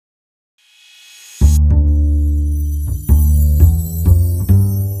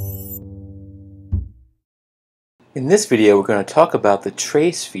In this video, we're going to talk about the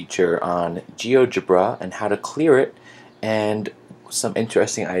trace feature on Geogebra and how to clear it, and some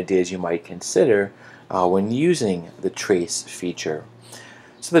interesting ideas you might consider when using the trace feature.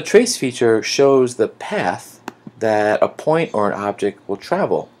 So the trace feature shows the path that a point or an object will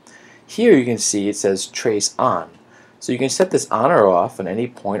travel. Here you can see it says trace on. So you can set this on or off on any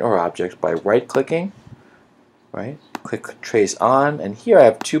point or object by right-clicking, right? Click trace on, and here I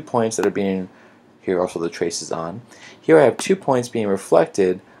have 2 points that are being, here also the trace is on. Here I have 2 points being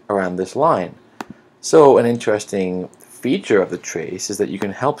reflected around this line. So an interesting feature of the trace is that you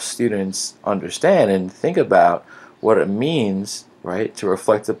can help students understand and think about what it means, right, to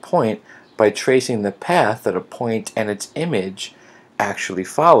reflect a point by tracing the path that a point and its image actually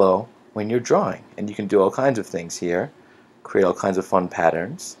follow when you're drawing. And you can do all kinds of things here, create all kinds of fun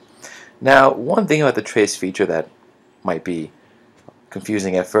patterns. Now, one thing about the trace feature that might be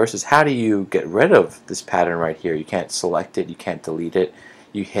confusing at first is how do you get rid of this pattern right here? You can't select it, you can't delete it,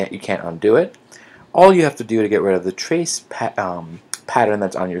 you can't undo it. All you have to do to get rid of the trace pattern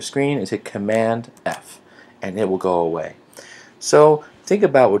that's on your screen is hit Command F, and it will go away. So think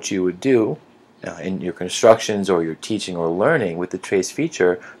about what you would do in your constructions or your teaching or learning with the trace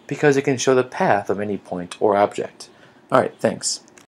feature, because it can show the path of any point or object. Alright, thanks.